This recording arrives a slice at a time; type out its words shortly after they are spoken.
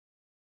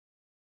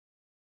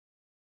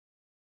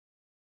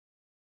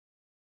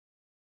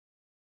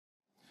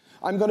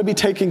I'm going to be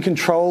taking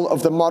control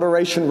of the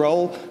moderation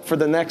role for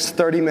the next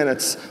 30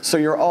 minutes, so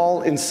you're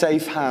all in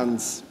safe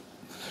hands.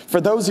 For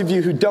those of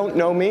you who don't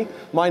know me,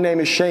 my name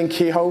is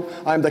Kehoe.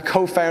 I'm the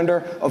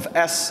co-founder of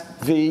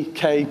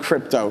SVK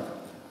Crypto.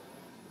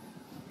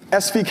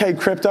 SVK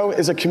Crypto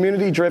is a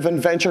community-driven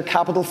venture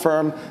capital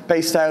firm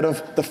based out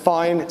of the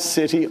fine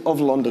city of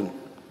London.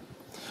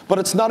 But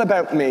it's not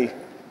about me,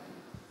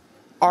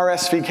 our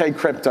SVK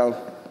Crypto.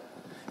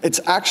 It's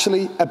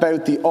actually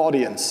about the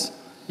audience.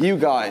 You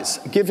guys,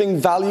 giving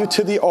value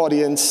to the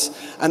audience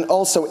and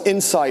also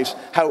insight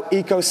how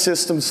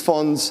ecosystems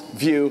funds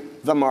view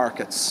the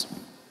markets.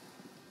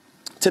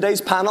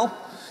 Today's panel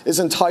is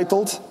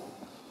entitled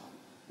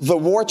The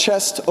War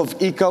Chest of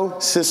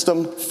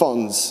Ecosystem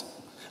Funds.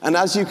 And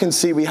as you can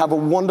see, we have a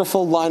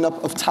wonderful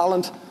lineup of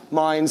talent,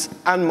 minds,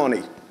 and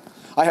money.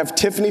 I have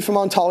Tiffany from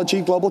Ontology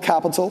Global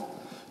Capital,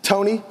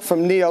 Tony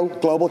from Neo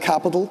Global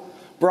Capital,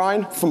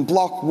 Brian from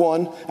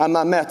Block.one, and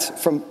Manmeet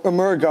from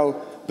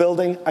Emurgo,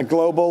 building a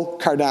global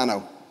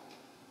Cardano.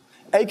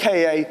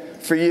 AKA,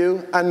 for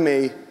you and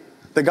me,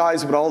 the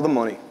guys with all the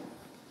money.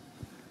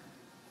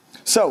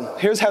 So,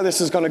 here's how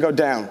this is going to go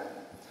down.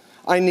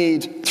 I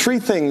need 3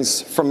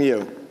 things from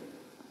you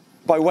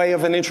by way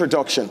of an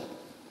introduction.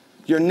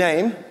 Your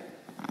name,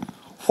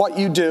 what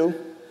you do,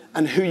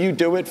 and who you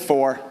do it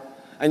for.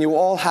 And you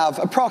all have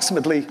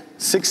approximately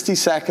 60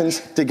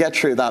 seconds to get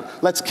through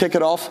that. Let's kick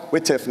it off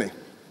with Tiffany.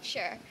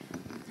 Sure.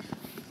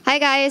 Hi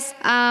guys,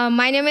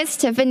 my name is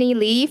Tiffany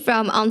Lee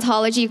from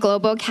Ontology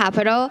Global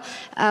Capital.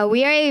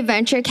 We are a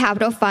venture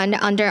capital fund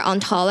under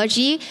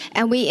Ontology,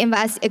 and we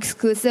invest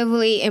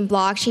exclusively in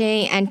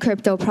blockchain and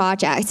crypto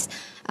projects.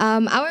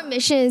 Our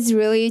mission is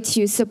really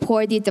to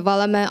support the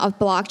development of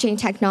blockchain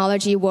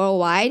technology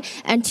worldwide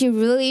and to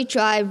really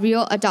drive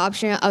real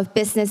adoption of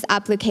business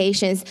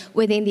applications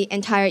within the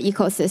entire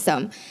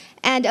ecosystem.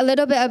 And a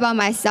little bit about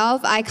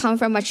myself, I come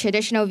from a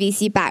traditional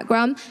VC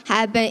background,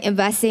 have been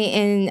investing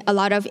in a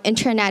lot of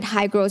internet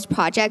high-growth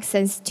projects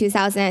since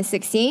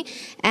 2016,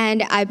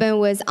 and I've been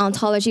with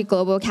Ontology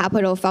Global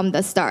Capital from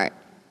the start.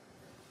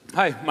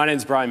 Hi, my name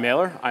is Brian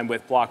Mehler. I'm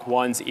with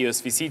Block.one's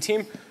EOS VC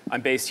team.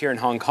 I'm based here in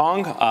Hong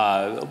Kong.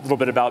 A little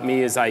bit about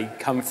me is I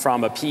come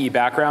from a PE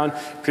background,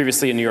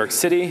 previously in New York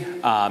City,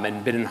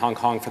 and been in Hong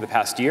Kong for the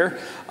past year.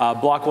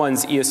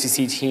 Block.one's EOS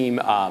VC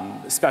team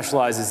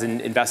specializes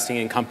in investing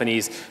in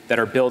companies that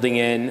are building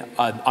in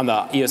on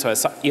the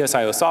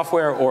EOSIO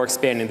software or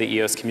expanding the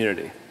EOS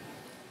community.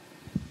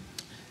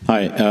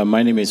 Hi,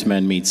 my name is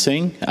Manmeet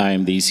Singh. I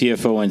am the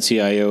CFO and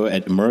CIO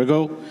at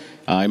Emurgo.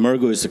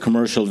 Emurgo is the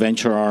commercial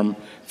venture arm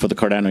for the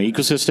Cardano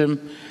ecosystem.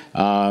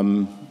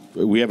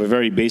 We have a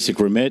very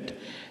basic remit.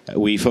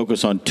 We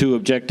focus on 2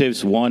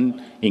 objectives.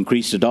 1,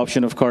 increased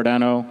adoption of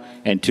Cardano,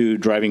 and 2,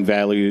 driving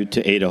value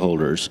to ADA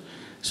holders.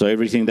 So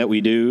everything that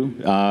we do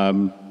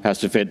has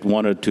to fit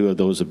 1 or 2 of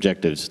those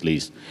objectives at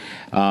least.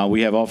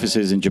 We have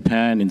offices in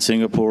Japan, in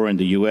Singapore, in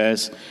the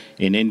US,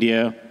 in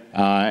India,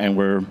 and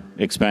we're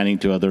expanding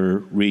to other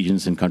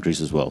regions and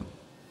countries as well.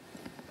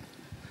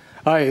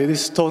 Hi,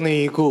 this is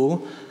Tony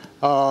Gu.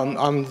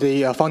 I'm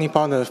the founding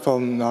partner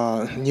from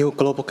New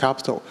Global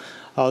Capital.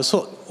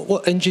 So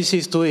what NGC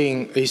is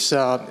doing is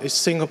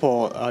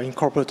Singapore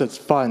Incorporated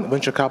Fund,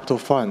 venture capital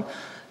fund.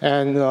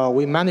 And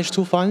we manage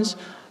 2 funds.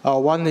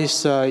 One is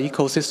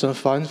ecosystem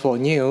fund for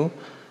New.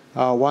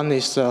 One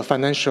is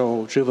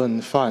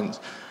financial-driven fund.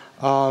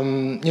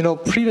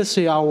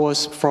 Previously I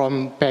was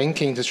from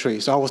banking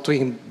industry, so I was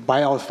doing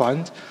buyout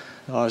fund.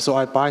 So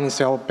I buy and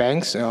sell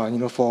banks,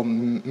 for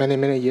many,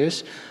 many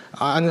years.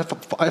 And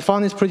I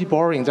found it pretty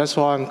boring. That's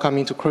why I'm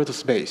coming to crypto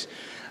space.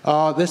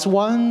 There's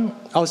one,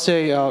 I would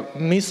say,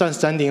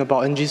 misunderstanding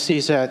about NGC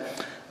is that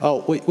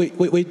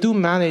we do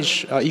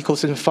manage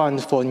ecosystem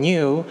fund for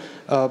New,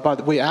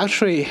 but we're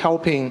actually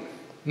helping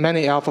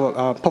many of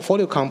our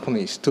portfolio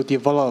companies to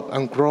develop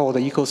and grow the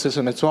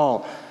ecosystem as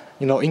well,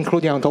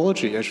 including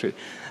Ontology, actually.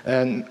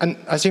 And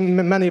I think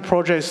many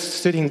projects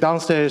sitting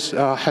downstairs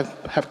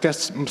have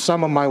guessed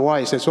some of my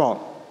voice as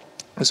well.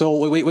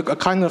 So we're a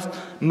kind of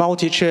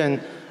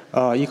multi-chain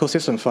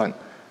ecosystem fund.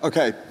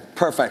 Okay,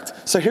 perfect.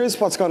 So here's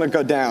what's going to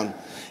go down.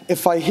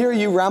 If I hear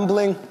you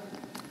rambling,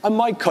 I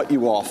might cut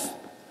you off.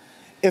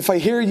 If I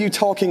hear you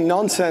talking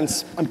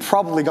nonsense, I'm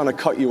probably going to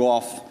cut you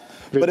off.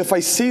 But if I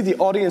see the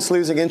audience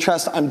losing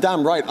interest, I'm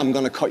damn right I'm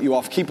going to cut you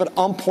off. Keep it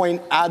on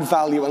point, add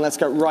value, and let's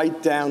get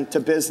right down to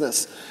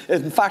business.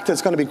 In fact,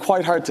 it's going to be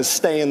quite hard to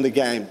stay in the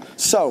game.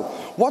 So,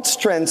 what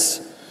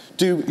strengths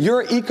do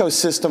your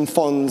ecosystem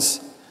funds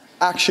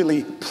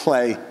actually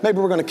play? Maybe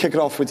we're going to kick it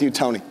off with you,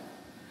 Tony.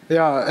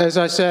 Yeah, as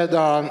I said,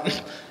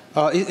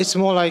 it's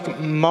more like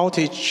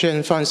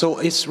multi-chain fund, so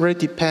it really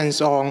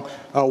depends on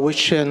which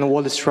chain,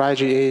 what the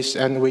strategy is,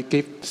 and we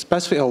give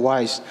specific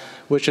advice,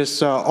 which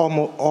is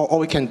all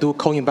we can do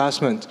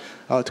co-investment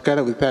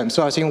together with them.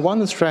 So I think one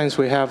of the strengths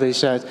we have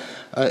is that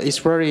it's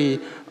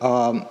very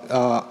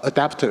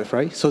adaptive,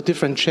 right? So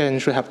different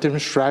chains should have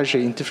different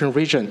strategy in different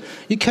region.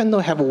 You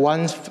cannot have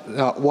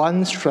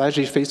one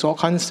strategy fits all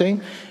kinds of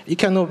thing. It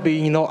cannot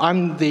be,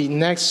 I'm the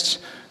next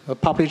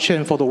public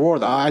chain for the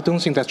world. I don't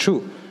think that's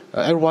true.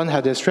 everyone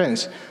has their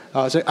strengths.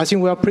 So I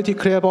think we are pretty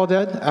clear about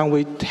that, and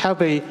we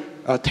have a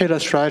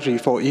tailored strategy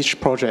for each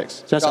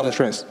project. That's our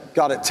strengths.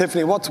 Got it.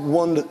 Tiffany, what's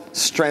one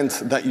strength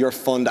that your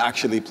fund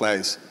actually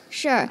plays?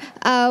 Sure.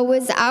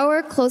 With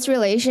our close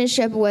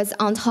relationship with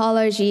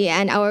Ontology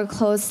and our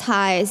close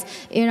ties,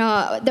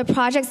 the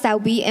projects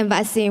that we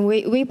invest in,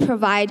 we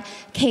provide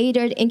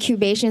catered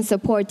incubation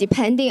support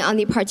depending on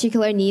the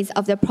particular needs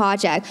of the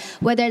project,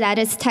 whether that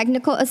is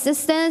technical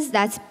assistance,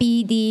 that's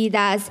BD,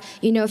 that's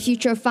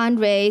future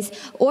fundraise,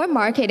 or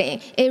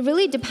marketing. It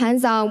really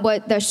depends on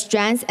what the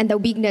strengths and the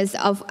weakness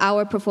of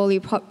our portfolio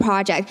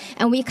project,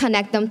 and we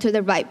connect them to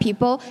the right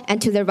people and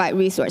to the right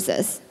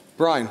resources.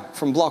 Brian,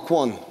 from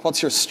Block.one,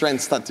 what's your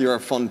strengths that your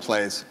fund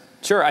plays?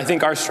 Sure, I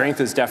think our strength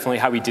is definitely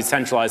how we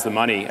decentralize the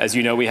money. As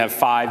you know, we have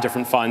 5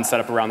 different funds set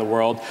up around the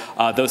world.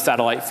 Those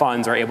satellite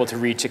funds are able to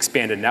reach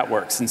expanded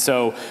networks. And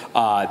so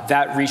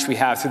that reach we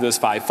have through those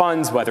 5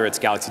 funds, whether it's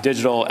Galaxy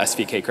Digital,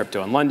 SVK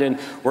Crypto in London,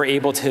 we're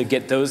able to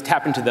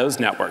tap into those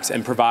networks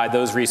and provide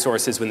those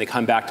resources when they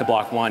come back to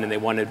Block.one and they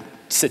want to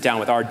sit down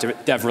with our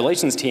dev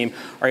relations team,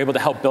 are able to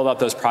help build out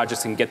those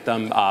projects and get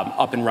them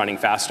up and running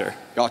faster.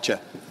 Gotcha.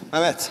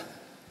 Manmeet.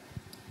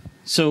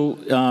 So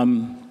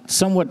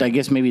somewhat, I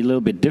guess, maybe a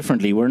little bit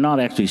differently, we're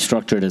not actually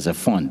structured as a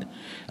fund.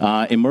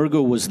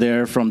 Emurgo was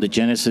there from the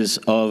genesis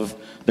of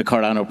the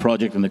Cardano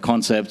project and the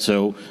concept.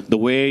 So the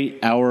way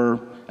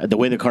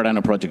the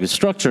Cardano project is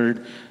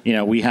structured,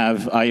 we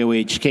have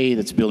IOHK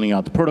that's building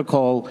out the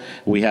protocol.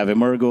 We have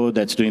Emurgo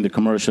that's doing the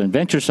commercial and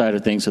venture side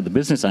of things, so the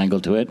business angle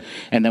to it.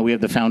 And then we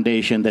have the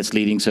foundation that's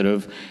leading sort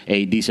of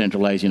a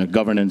decentralized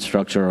governance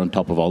structure on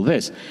top of all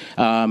this.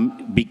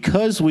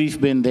 Because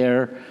we've been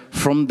there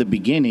from the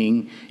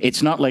beginning,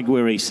 it's not like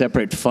we're a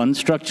separate fund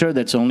structure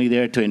that's only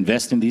there to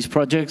invest in these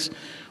projects.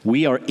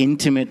 We are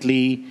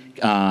intimately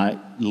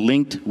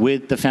linked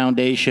with the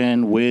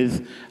foundation,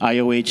 with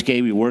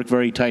IOHK. We work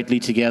very tightly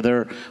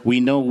together. We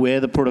know where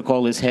the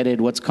protocol is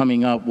headed, what's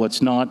coming up,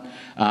 what's not.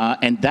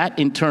 And that,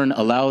 in turn,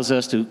 allows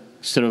us to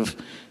sort of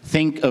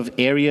think of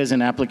areas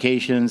and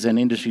applications and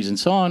industries and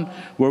so on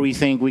where we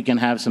think we can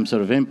have some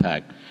sort of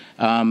impact.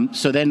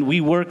 So then we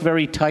work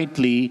very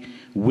tightly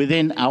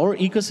within our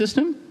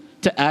ecosystem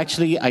to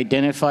actually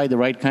identify the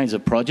right kinds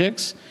of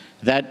projects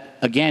that,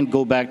 again,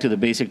 go back to the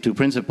basic 2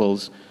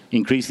 principles: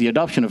 increase the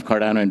adoption of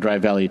Cardano and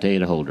drive value to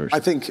ADA holders. I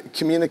think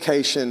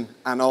communication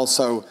and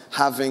also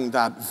having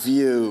that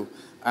view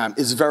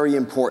is very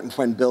important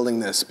when building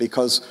this,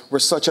 because we're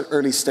such at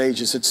early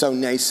stages, it's so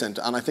nascent.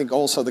 And I think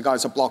also the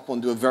guys at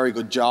Block.one do a very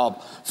good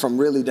job from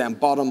really down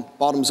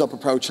bottoms up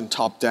approach and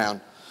top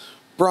down.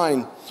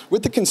 Brian,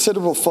 with the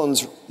considerable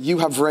funds you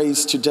have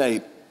raised to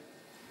date,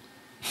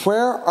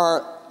 where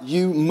are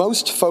you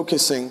most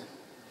focusing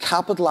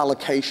capital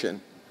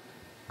allocation,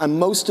 and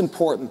most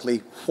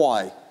importantly,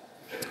 why?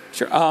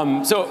 Sure.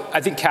 So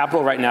I think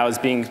capital right now is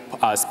being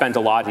spent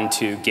a lot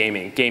into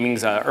gaming.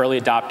 Gaming's an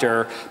early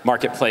adopter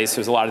marketplace.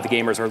 There's a lot of the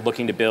gamers are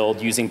looking to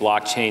build using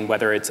blockchain,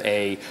 whether it's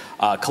a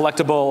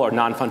collectible or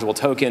non-fungible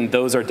token.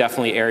 Those are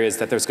definitely areas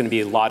that there's going to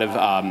be a lot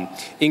of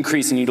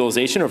increase in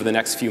utilization over the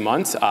next few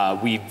months.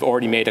 We've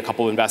already made a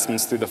couple of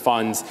investments through the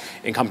funds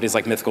in companies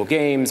like Mythical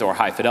Games or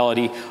High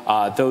Fidelity.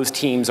 Those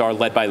teams are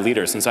led by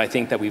leaders. And so I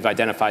think that we've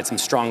identified some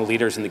strong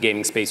leaders in the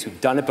gaming space who've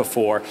done it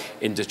before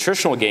in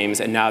traditional games,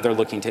 and now they're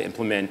looking to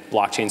implement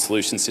blockchain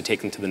solutions to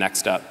take them to the next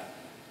step.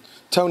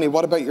 Tony,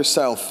 what about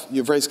yourself?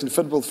 You've raised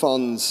considerable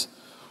funds.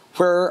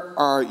 Where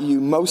are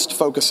you most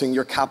focusing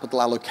your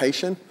capital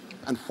allocation,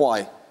 and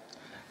why?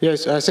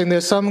 Yes, I think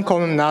there's some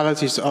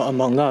commonalities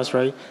among us,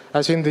 right?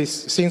 I think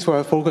these things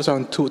were focused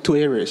on two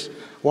areas.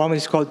 One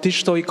is called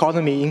digital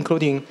economy,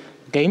 including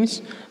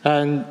games,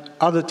 and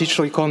other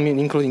digital economy,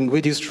 including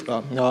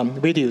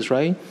videos,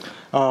 right?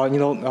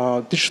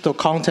 Digital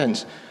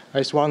content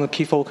is one of the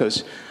key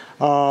focus.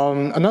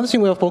 Another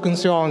thing we are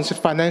focusing on is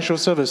financial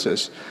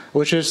services,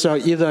 which is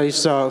either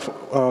is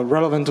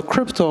relevant to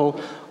crypto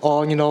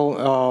or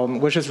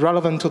which is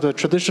relevant to the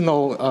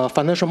traditional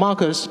financial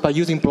markets by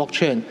using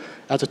blockchain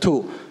as a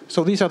tool.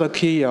 So these are the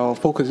key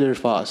focus areas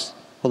for us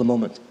for the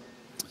moment.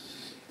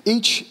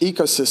 Each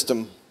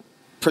ecosystem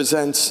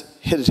presents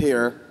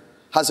here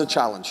has a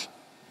challenge.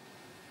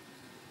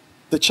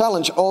 The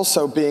challenge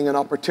also being an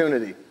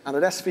opportunity, and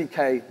at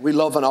SVK we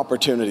love an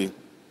opportunity.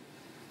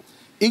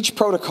 Each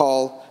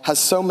protocol has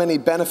so many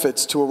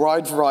benefits to a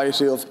wide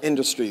variety of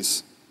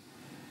industries.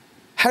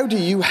 How do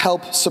you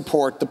help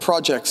support the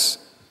projects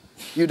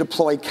you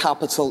deploy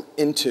capital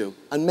into?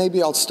 And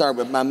maybe I'll start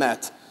with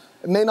Manmeet.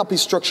 It may not be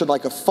structured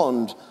like a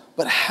fund,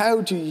 but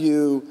how do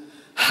you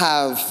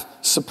have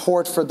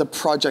support for the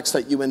projects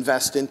that you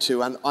invest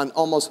into and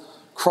almost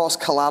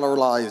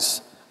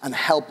cross-collateralize and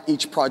help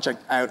each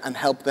project out and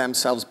help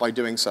themselves by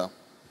doing so?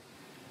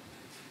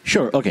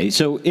 Sure. Okay.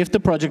 So if the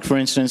project, for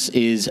instance,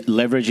 is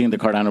leveraging the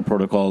Cardano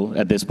protocol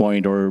at this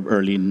point or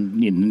early in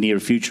the near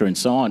future and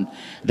so on,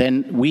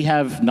 then we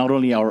have not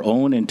only our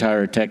own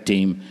entire tech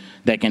team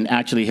that can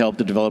actually help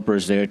the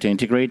developers there to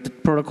integrate the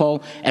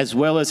protocol, as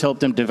well as help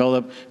them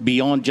develop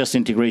beyond just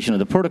integration of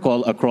the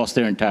protocol across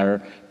their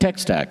entire tech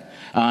stack.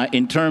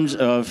 In terms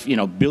of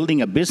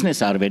building a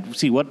business out of it,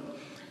 see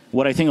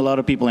what I think a lot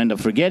of people end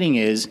up forgetting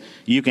is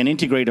you can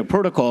integrate a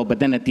protocol, but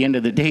then at the end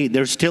of the day,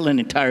 there's still an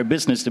entire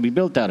business to be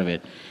built out of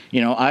it.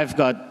 I've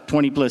got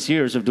 20+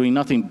 years of doing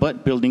nothing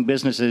but building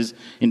businesses,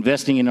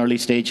 investing in early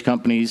stage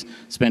companies,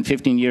 spent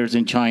 15 years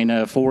in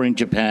China, 4 in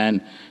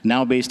Japan,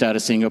 now based out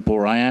of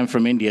Singapore. I am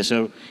from India.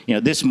 So,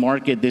 this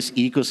market, this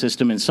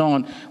ecosystem and so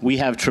on, we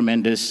have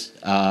tremendous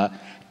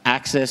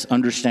access,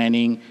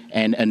 understanding,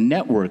 and a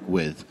network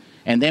with.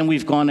 And then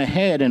we've gone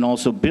ahead and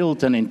also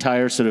built an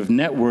entire sort of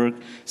network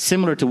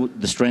similar to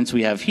the strengths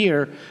we have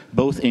here,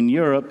 both in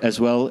Europe as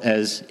well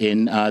as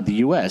in the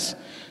US.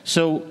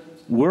 So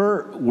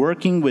we're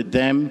working with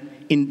them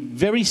in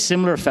very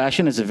similar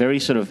fashion as a very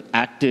sort of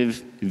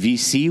active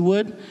VC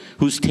would,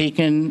 who's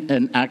taken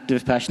an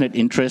active, passionate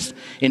interest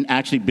in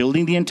actually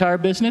building the entire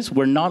business.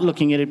 We're not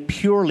looking at it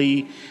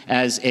purely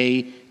as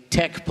a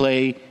tech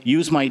play,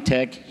 use my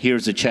tech,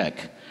 here's a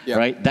check,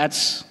 right?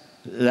 That's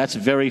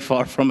very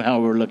far from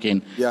how we're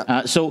looking.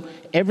 So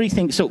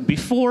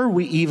before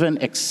we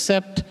even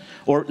accept,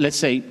 or let's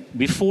say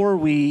before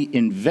we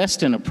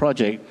invest in a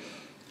project,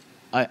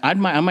 I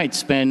might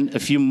spend a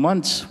few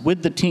months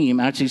with the team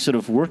actually sort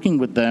of working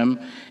with them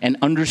and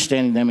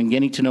understanding them and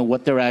getting to know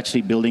what they're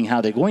actually building,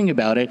 how they're going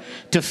about it,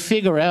 to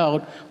figure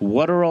out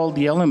what are all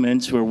the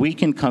elements where we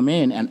can come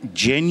in and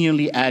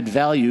genuinely add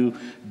value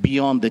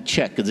beyond the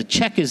check. Because the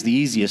check is the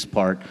easiest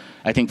part,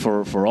 I think,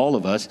 for all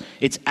of us.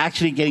 It's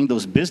actually getting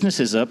those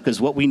businesses up,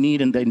 because what we need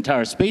in the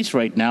entire space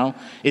right now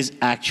is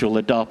actual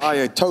adoption.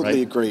 I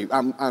totally agree.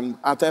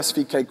 At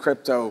SVK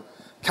Crypto,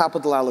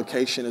 capital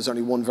allocation is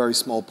only one very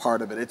small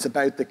part of it. It's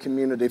about the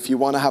community. If you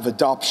want to have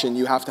adoption,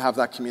 you have to have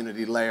that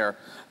community layer.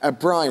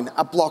 Brian,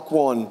 at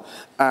Block.one,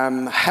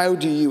 how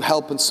do you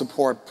help and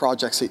support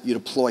projects that you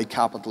deploy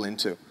capital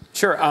into?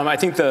 Sure. I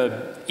think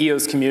the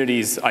EOS community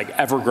is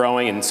ever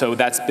growing, and so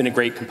that's been a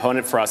great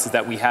component for us, is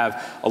that we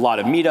have a lot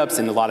of meetups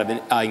and a lot of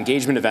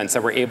engagement events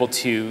that we're able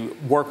to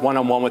work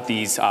one-on-one with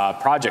these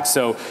projects.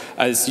 So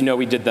as you know,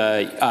 we did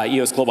the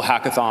EOS Global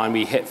Hackathon.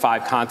 We hit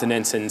 5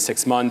 continents in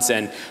 6 months,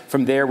 and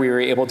from there we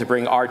were able to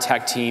bring our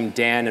tech team,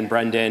 Dan and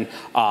Brendan,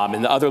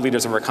 and the other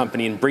leaders of our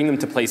company, and bring them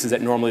to places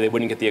that normally they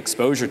wouldn't get the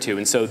exposure to.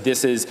 And so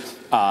this is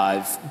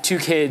 2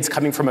 kids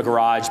coming from a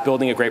garage,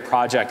 building a great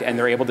project, and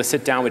they're able to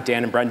sit down with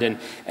Dan and Brendan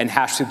and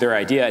hash through their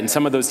idea. And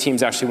some of those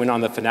teams actually went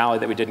on the finale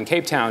that we did in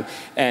Cape Town,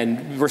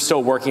 and we're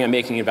still working on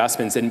making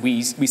investments. And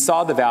we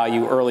saw the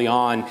value early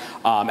on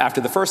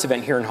after the first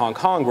event here in Hong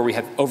Kong, where we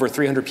had over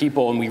 300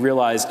 people, and we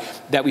realized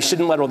that we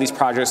shouldn't let all these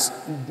projects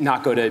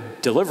not go to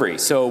delivery.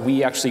 So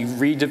we actually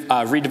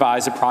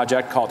redevised a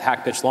project called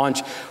Hack Pitch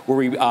Launch, where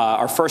we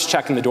our first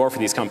check in the door for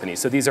these companies.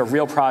 So these are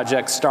real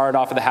projects, started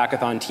off of the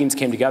hackathon, teams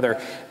came together,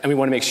 and we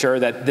want to make sure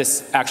that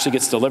this actually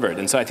gets delivered.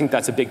 And so I think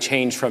that's a big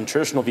change from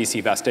traditional VC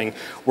investing,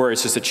 where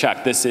it's just a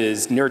check. This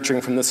is nurturing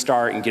from the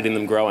start and getting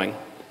them growing.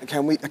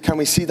 Can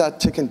we see that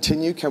to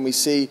continue? Can we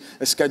see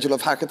a schedule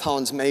of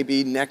hackathons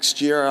maybe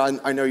next year?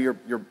 I know you're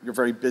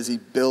very busy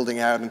building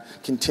out and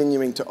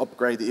continuing to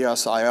upgrade the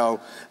EOS.io.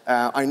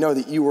 I know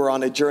that you were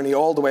on a journey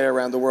all the way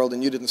around the world,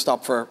 and you didn't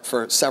stop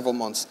for several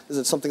months. Is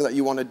it something that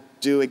you want to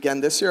do again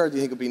this year, or do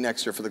you think it'll be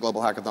next year for the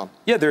Global Hackathon?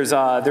 Yeah, there's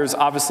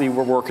obviously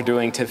work we're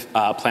doing to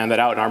plan that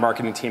out, and our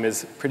marketing team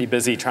is pretty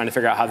busy trying to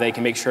figure out how they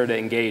can make sure to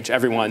engage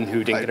everyone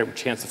who didn't get a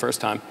chance the first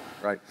time.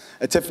 Right.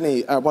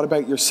 Tiffany, what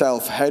about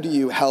yourself? How do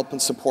you help and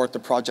support the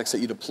projects that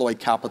you deploy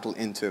capital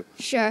into?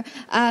 Sure.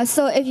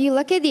 So if you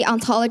look at the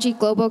Ontology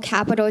Global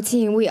Capital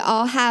team, we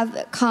all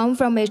have come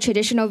from a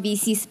traditional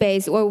VC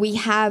space where we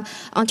have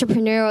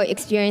entrepreneurial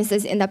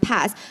experiences in the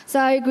past. So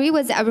I agree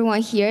with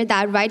everyone here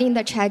that writing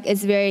the check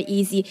is very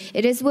easy.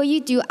 It is what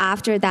you do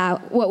after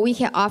that. What we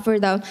can offer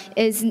them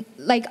is,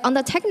 like, on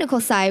the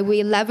technical side,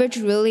 we leverage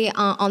really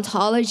on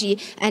Ontology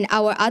and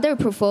our other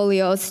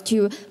portfolios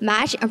to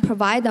match and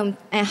provide them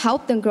and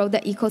help them grow the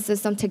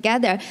ecosystem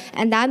together.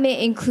 And that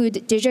may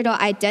include digital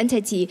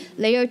identity,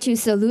 layer 2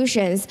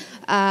 solutions,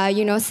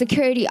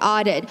 security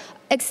audit,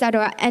 et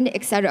cetera, and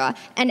et cetera.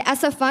 And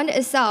as a fund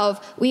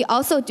itself, we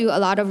also do a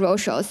lot of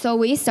roadshows. So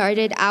we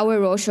started our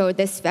roadshow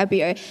this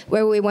February,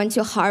 where we went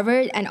to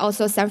Harvard and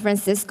also San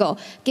Francisco,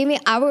 giving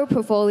our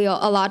portfolio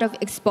a lot of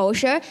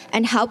exposure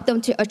and help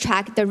them to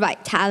attract the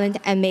right talent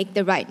and make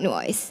the right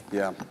noise.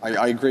 Yeah,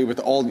 I agree with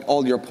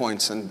all your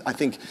points, and I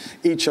think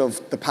each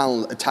of the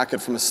panel attack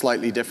it from a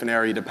slightly different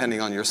area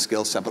depending on your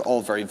skill set, but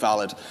all very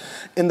valid.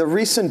 In the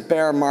recent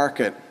bear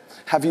market,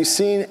 have you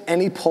seen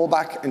any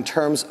pullback in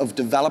terms of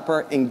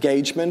developer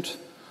engagement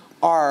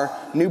or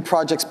new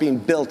projects being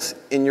built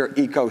in your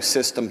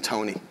ecosystem,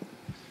 Tony?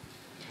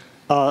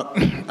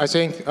 I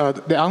think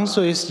the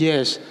answer is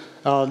yes.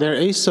 There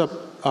is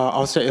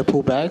I'll say a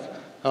pullback,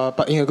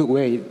 but in a good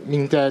way,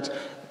 meaning that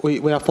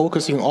we are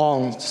focusing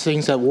on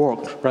things that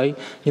work, right?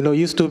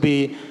 Used to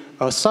be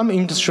some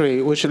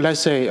industry which,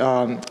 let's say,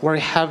 very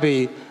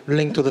heavy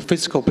link to the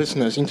physical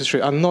business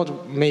industry are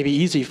not maybe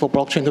easy for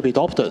blockchain to be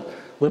adopted.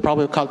 We'll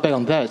probably cut back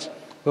on that.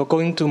 We're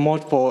going to more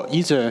for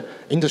easier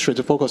industry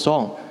to focus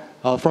on.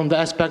 From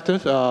that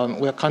perspective,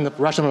 we are kind of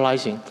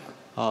rationalizing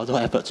the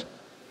effort.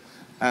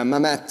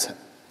 Mehmet,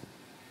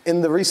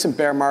 in the recent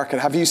bear market,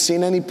 have you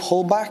seen any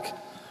pullback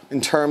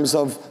in terms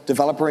of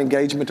developer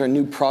engagement or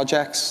new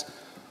projects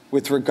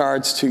with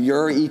regards to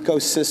your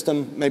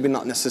ecosystem? Maybe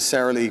not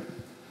necessarily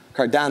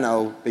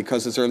Cardano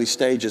because it's early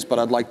stages, but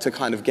I'd like to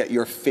kind of get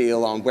your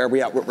feel on where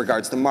we're at with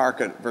regards to the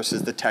market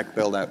versus the tech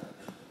build-out.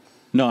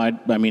 No,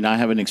 I mean, I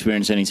haven't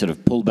experienced any sort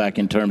of pullback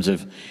in terms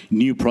of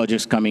new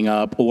projects coming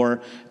up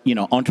or,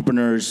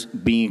 entrepreneurs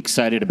being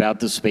excited about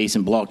the space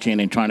in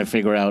blockchain and trying to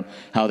figure out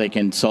how they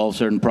can solve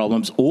certain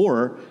problems,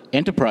 or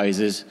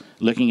enterprises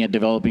looking at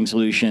developing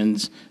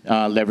solutions,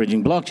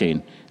 leveraging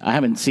blockchain. I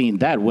haven't seen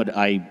that. What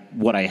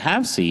I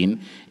have seen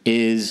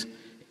is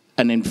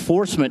an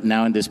enforcement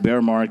now in this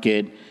bear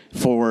market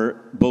for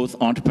both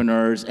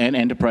entrepreneurs and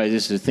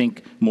enterprises to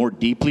think more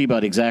deeply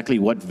about exactly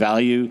what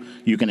value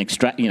you can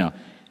extract.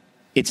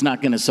 It's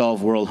not going to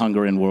solve world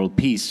hunger and world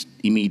peace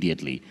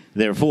immediately.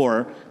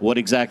 Therefore, what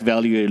exact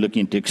value are you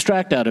looking to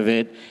extract out of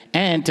it,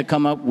 and to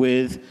come up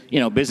with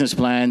business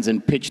plans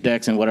and pitch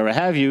decks and whatever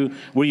have you,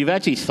 where you've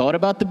actually thought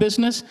about the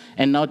business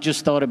and not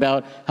just thought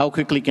about how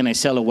quickly can I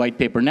sell a white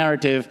paper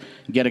narrative,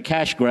 get a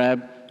cash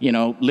grab,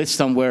 list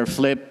somewhere,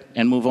 flip,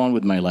 and move on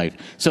with my life.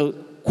 So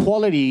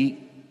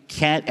quality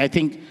I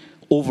think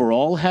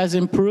overall has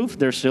improved.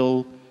 There's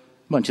still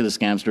a bunch of the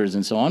scamsters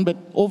and so on, but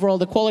overall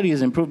the quality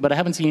has improved, but I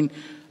haven't seen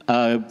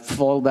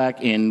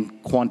fallback in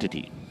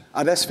quantity.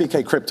 At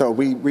SVK Crypto,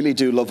 we really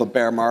do love a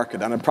bear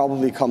market, and it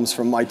probably comes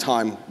from my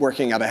time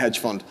working at a hedge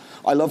fund.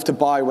 I love to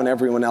buy when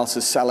everyone else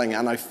is selling,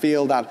 and I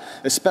feel that,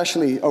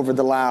 especially over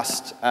the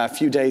last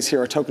few days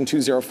here at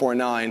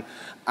TOKEN2049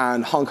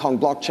 and Hong Kong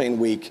Blockchain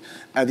Week,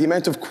 the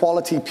amount of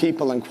quality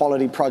people and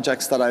quality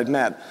projects that I've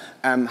met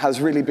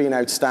has really been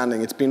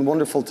outstanding. It's been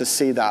wonderful to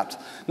see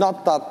that.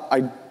 Not that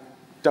I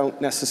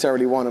don't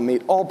necessarily want to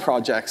meet all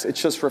projects.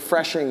 It's just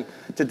refreshing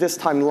to this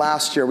time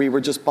last year, we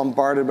were just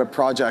bombarded with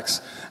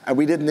projects, and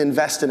we didn't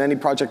invest in any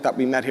project that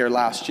we met here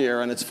last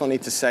year, and it's funny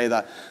to say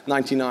that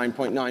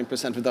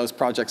 99.9% of those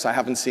projects I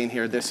haven't seen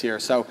here this year.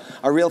 So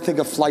I really think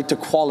a flight to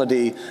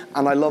quality,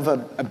 and I love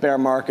a bear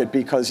market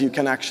because you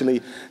can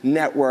actually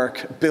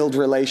network, build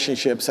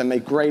relationships, and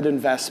make great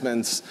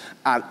investments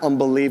at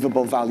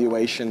unbelievable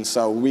valuations.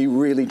 So we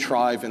really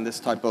thrive in this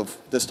type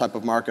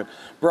of market.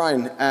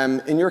 Brian,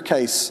 in your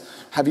case,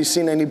 have you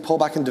seen any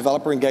pullback in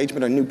developer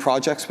engagement or new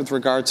projects with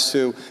regards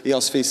to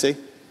EOS VC?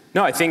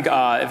 No, I think,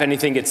 if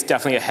anything, it's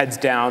definitely a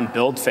heads-down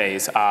build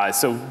phase.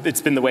 So it's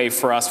been the way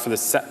for us for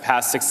the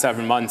past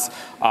 6-7 months,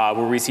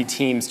 where we see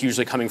teams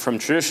usually coming from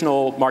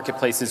traditional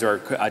marketplaces or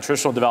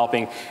traditional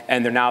developing,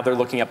 and they're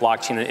looking at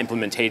blockchain and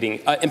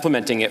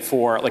implementing it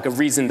for like a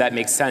reason that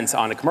makes sense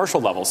on a commercial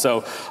level.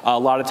 So a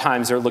lot of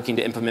times they're looking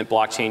to implement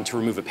blockchain to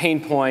remove a pain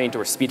point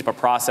or speed up a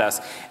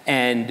process,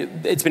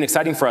 and it's been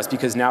exciting for us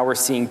because now we're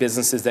seeing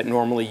businesses that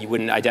normally you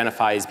wouldn't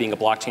identify as being a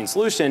blockchain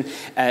solution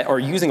or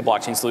using a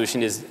blockchain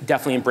solution is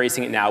definitely embracing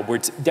it now, where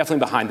it's definitely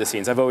behind the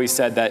scenes. I've always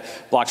said that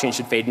blockchain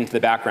should fade into the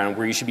background,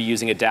 where you should be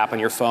using a DApp on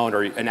your phone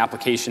or an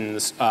application in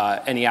this,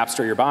 any app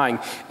store you're buying,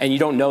 and you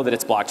don't know that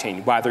it's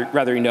blockchain.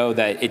 Rather you know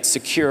that it's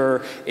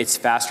secure, it's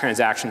fast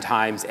transaction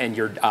times, and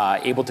you're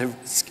able to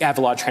have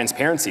a lot of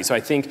transparency. So I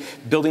think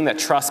building that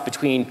trust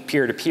between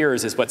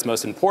peer-to-peers is what's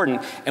most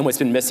important and what's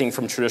been missing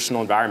from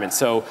traditional environments.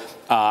 So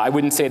I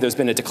wouldn't say there's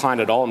been a decline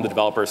at all in the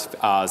developers.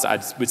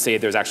 I would say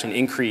there's actually an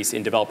increase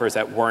in developers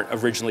that weren't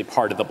originally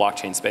part of the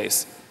blockchain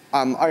space.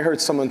 I heard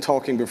someone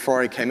talking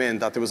before I came in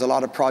that there was a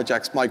lot of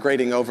projects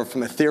migrating over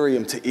from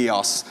Ethereum to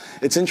EOS.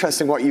 It's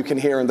interesting what you can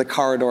hear in the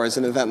corridors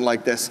in an event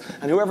like this.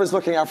 And whoever's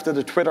looking after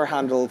the Twitter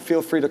handle,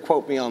 feel free to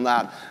quote me on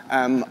that.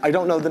 I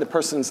don't know the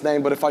person's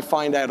name, but if I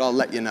find out, I'll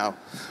let you know.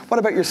 What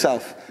about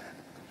yourself?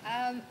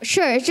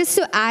 Sure, just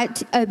to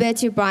add a bit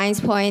to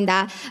Brian's point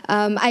that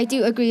I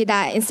do agree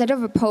that instead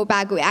of a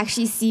pullback, we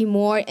actually see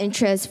more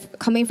interest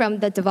coming from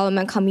the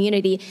development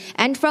community.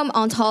 And from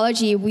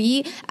Ontology,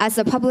 we as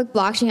a public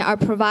blockchain are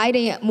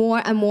providing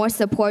more and more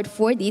support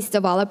for these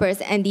developers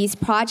and these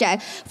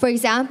projects. For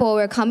example,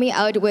 we're coming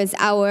out with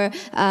our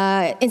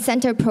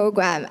incentive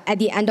program at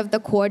the end of the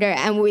quarter,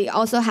 and we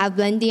also have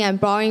lending and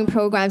borrowing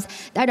programs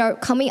that are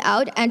coming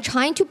out and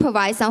trying to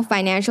provide some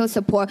financial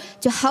support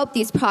to help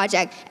these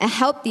projects and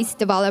help these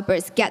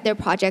developers get their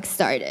projects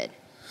started.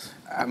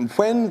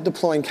 When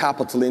deploying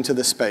capital into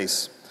the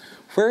space,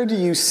 where do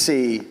you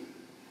see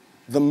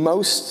the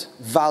most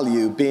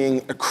value being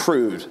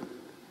accrued?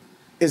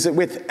 Is it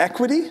with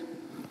equity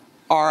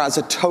are as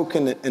a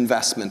token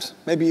investment?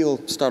 Maybe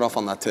you'll start off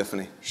on that,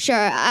 Tiffany.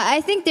 Sure.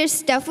 I think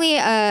there's definitely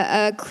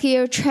a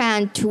clear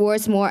trend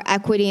towards more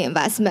equity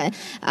investment.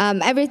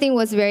 Everything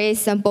was very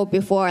simple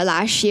before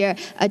last year.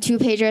 A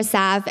two-pager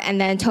SAF, and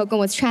then token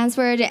was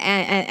transferred,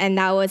 and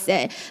that was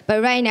it.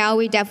 But right now,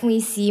 we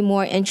definitely see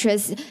more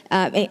interest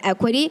in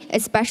equity,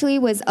 especially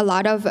with a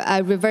lot of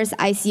reverse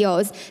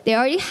ICOs. They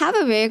already have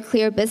a very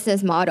clear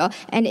business model,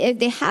 and if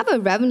they have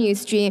a revenue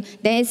stream,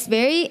 then it's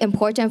very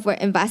important for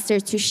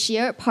investors to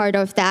share part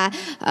of that,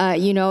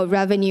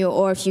 revenue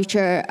or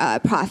future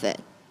profit.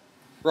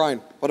 Ryan,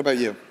 what about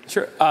you?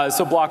 Sure.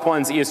 So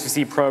Block.one's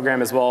ESVC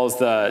program, as well as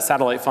the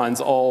satellite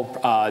funds, all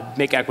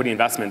make equity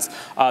investments.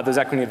 Those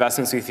equity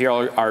investments we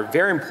feel are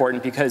very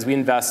important because we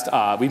invest.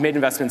 We've made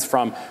investments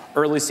from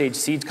early stage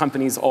seed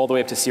companies all the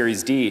way up to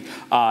Series D.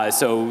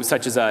 So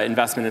such as an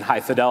investment in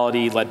High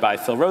Fidelity, led by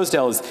Phil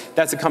Rosedale,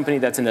 that's a company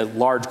that's in a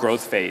large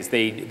growth phase.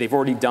 They've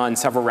already done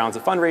several rounds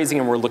of fundraising,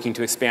 and we're looking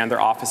to expand their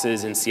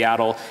offices in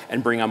Seattle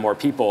and bring on more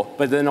people.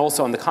 But then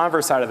also on the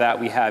converse side of that,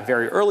 we have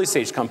very early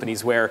stage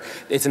companies where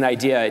it's an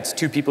idea. It's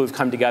two people who've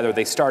come together.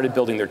 They started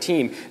building their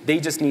team. They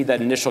just need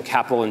that initial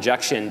capital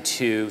injection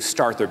to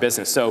start their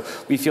business. So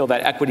we feel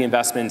that equity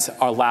investments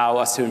allow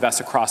us to invest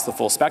across the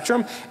full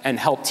spectrum and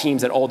help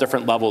teams at all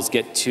different levels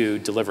get to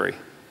delivery.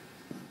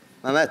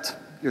 Manmeet,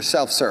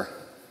 yourself, sir.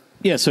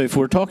 Yeah, so if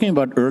we're talking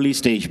about early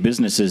stage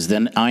businesses,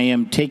 then I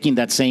am taking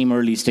that same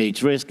early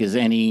stage risk as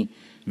any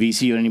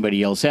VC or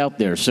anybody else out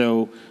there.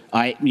 So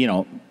my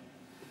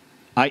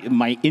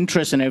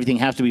interest in everything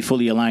has to be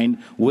fully aligned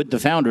with the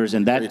founders,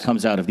 and that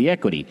comes out of the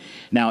equity.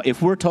 Now,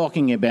 if we're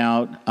talking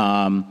about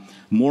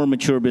more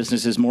mature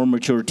businesses, more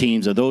mature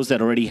teams, or those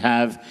that already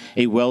have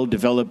a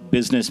well-developed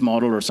business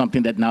model or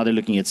something that now they're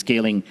looking at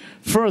scaling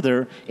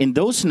further, in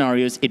those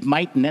scenarios, it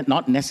might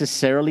not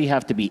necessarily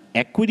have to be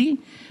equity,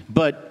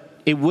 but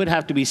it would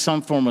have to be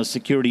some form of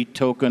security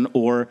token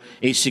or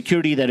a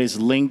security that is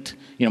linked.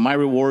 My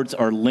rewards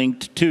are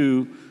linked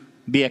to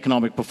the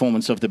economic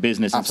performance of the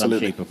business in some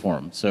shape or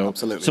form. So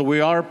we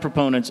are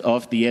proponents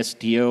of the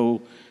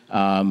STO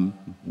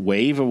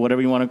wave, or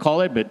whatever you want to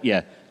call it, but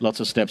yeah, lots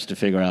of steps to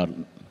figure out.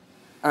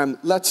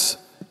 Let's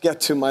get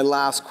to my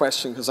last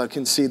question, because I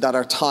can see that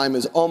our time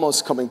is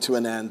almost coming to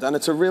an end, and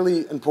it's a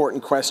really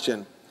important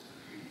question.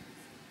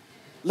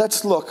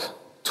 Let's look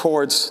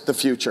towards the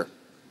future.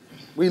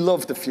 We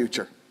love the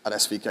future at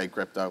SVK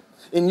Crypto.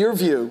 In your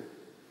view,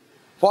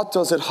 what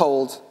does it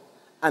hold,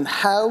 and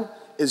how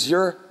is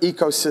your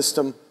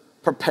ecosystem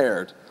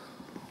prepared?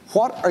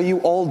 What are you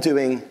all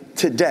doing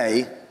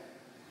today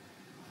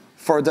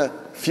for the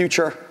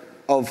future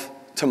of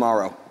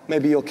tomorrow?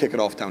 Maybe you'll kick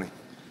it off, Tony.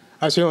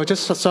 As you know,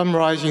 just to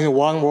summarize in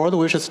one word,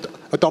 which is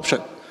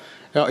adoption.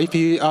 If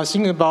you are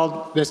thinking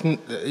about this,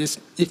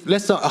 if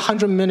less than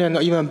 100 million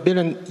or even 1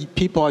 billion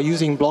people are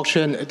using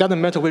blockchain, it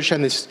doesn't matter which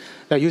chain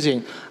they're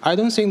using. I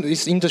don't think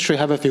this industry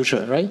have a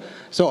future, right?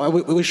 So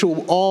we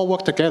should all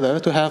work together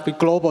to have a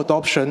global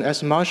adoption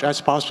as much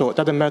as possible. It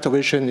doesn't matter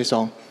which chain it's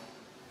on.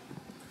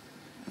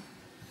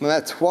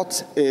 Manmeet,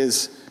 what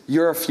is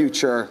your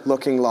future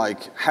looking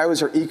like? How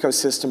is your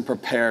ecosystem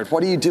prepared?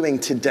 What are you doing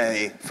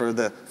today for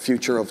the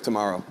future of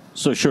tomorrow?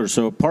 So sure.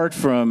 So apart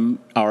from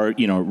our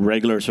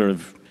regular sort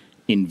of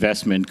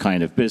investment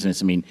kind of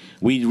business, I mean,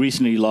 we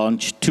recently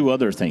launched two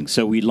other things.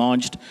 So we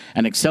launched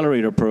an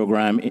accelerator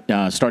program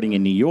starting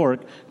in New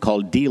York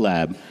called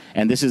D-Lab,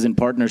 and this is in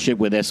partnership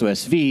with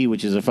SOSV,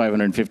 which is a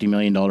 $550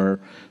 million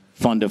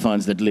fund of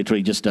funds that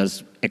literally just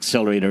does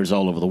accelerators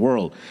all over the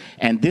world.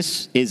 And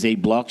this is a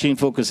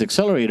blockchain-focused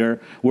accelerator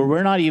where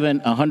we're not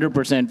even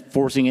 100%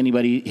 forcing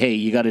anybody, hey,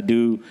 you got to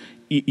build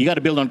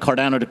on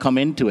Cardano to come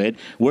into it.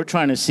 We're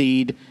trying to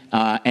seed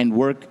and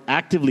work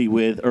actively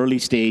with early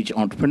stage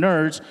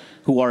entrepreneurs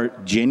who are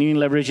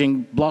genuinely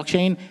leveraging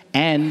blockchain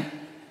and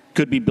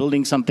could be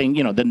building something,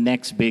 the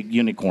next big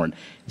unicorn.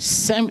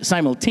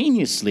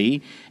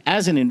 Simultaneously,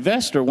 as an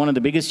investor, one of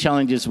the biggest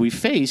challenges we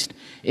faced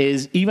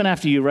is even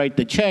after you write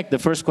the check, the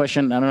first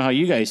question, I don't know how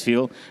you guys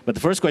feel, but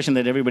the first question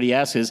that everybody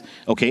asks is,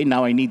 okay,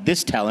 now I need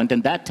this talent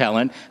and that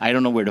talent. I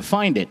don't know where to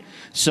find it.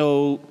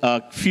 So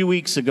a few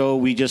weeks ago,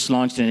 we just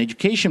launched an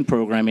education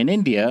program in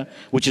India,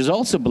 which is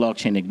also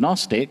blockchain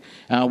agnostic.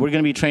 We're going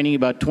to be training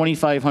about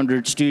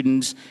 2,500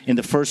 students in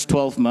the first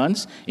 12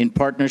 months in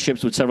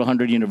partnerships with several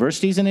hundred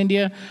universities in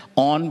India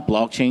on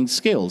blockchain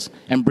skills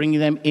and bringing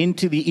them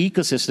into the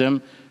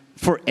ecosystem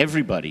for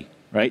everybody,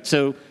 right?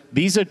 So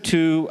these are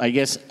two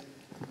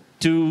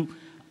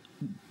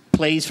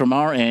plays from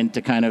our end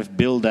to kind of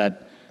build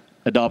that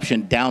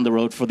adoption down the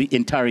road for the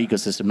entire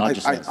ecosystem, not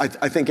just us.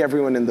 I think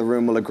everyone in the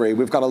room will agree.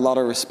 We've got a lot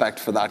of respect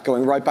for that,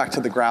 going right back to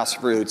the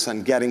grassroots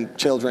and getting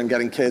children,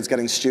 getting kids,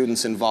 getting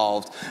students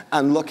involved,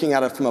 and looking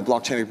at it from a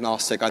blockchain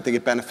agnostic. I think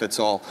it benefits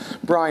all.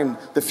 Brian,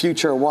 the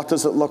future, what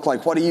does it look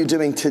like? What are you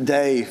doing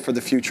today for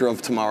the future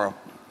of tomorrow?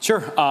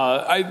 Sure.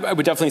 I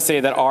would definitely say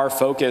that our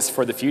focus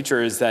for the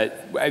future is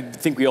that I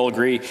think we all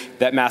agree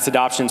that mass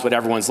adoption is what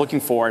everyone's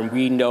looking for, and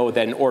we know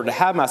that in order to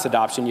have mass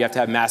adoption, you have to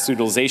have mass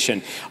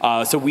utilization.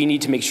 So we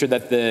need to make sure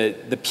that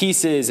the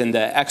pieces and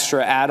the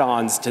extra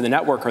add-ons to the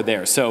network are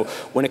there. So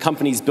when a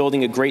company's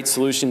building a great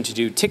solution to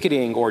do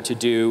ticketing or to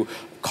do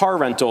car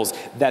rentals,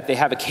 that they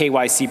have a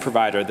KYC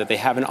provider, that they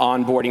have an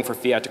onboarding for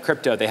fiat to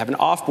crypto, they have an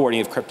offboarding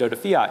of crypto to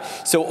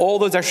fiat. So all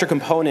those extra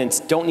components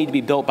don't need to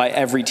be built by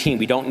every team.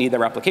 We don't need their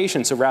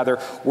replication. So rather,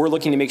 we're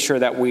looking to make sure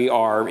that we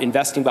are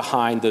investing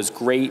behind those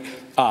great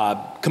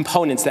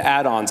components, the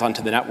add-ons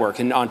onto the network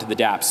and onto the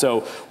dApp.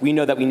 So we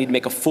know that we need to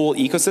make a full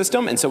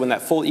ecosystem, and so when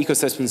that full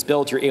ecosystem is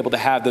built, you're able to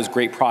have those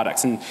great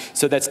products. And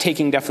so that's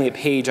taking definitely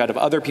a page out of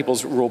other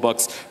people's rule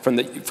books from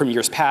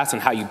years past on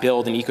how you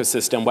build an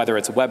ecosystem, whether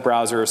it's a web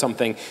browser or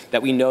something,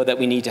 that we know that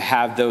we need to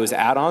have those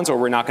add-ons or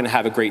we're not going to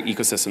have a great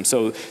ecosystem.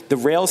 So the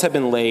rails have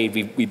been laid,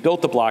 we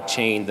built the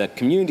blockchain, the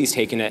community's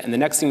taken it, and the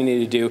next thing we need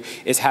to do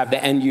is have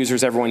the end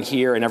users, everyone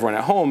here and everyone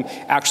at home,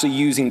 actually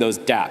using those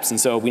dApps. And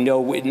so we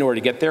know in order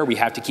to get there, we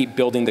have to keep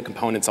building the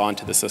components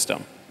onto the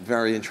system.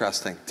 Very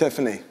interesting.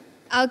 Tiffany.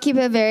 I'll keep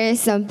it very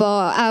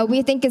simple.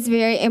 We think it's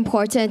very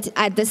important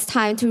at this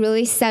time to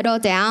really settle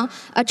down,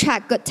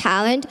 attract good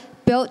talent,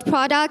 build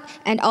product,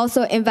 and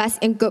also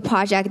invest in good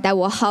projects that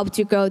will help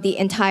to grow the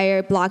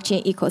entire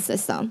blockchain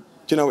ecosystem.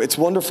 You know, it's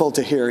wonderful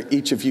to hear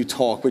each of you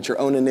talk with your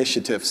own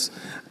initiatives.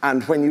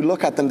 And when you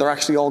look at them, they're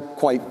actually all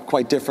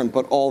quite different,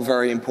 but all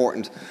very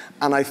important.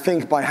 And I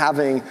think by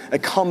having a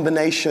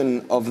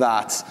combination of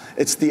that,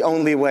 it's the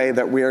only way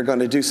that we are going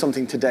to do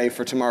something today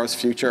for tomorrow's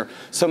future.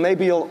 So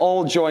maybe you'll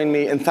all join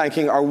me in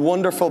thanking our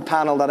wonderful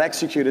panel that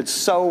executed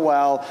so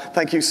well.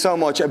 Thank you so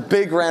much. A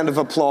big round of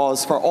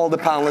applause for all the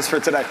panelists for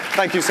today.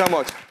 Thank you so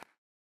much.